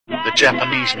The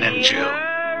Japanese Ningyo.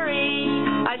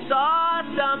 I saw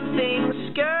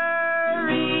something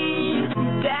scurry.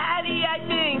 Daddy, I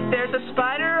think there's a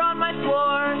spider on my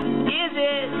floor. Is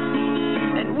it?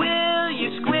 And will you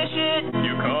squish it?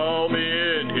 You call me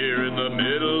in here in the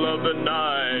middle of the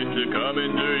night to come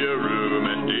into your room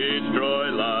and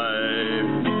destroy life.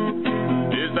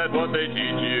 Is that what they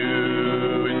teach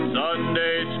you in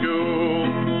Sunday school?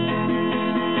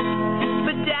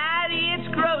 But Daddy, it's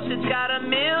gross. It's got a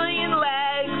million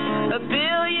legs, a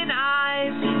billion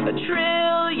eyes, a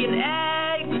trillion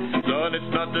eggs. Son,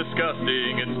 it's not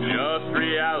disgusting, it's just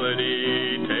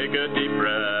reality. Take a deep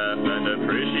breath and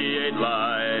appreciate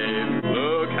life.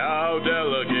 Look how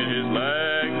delicate his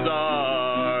legs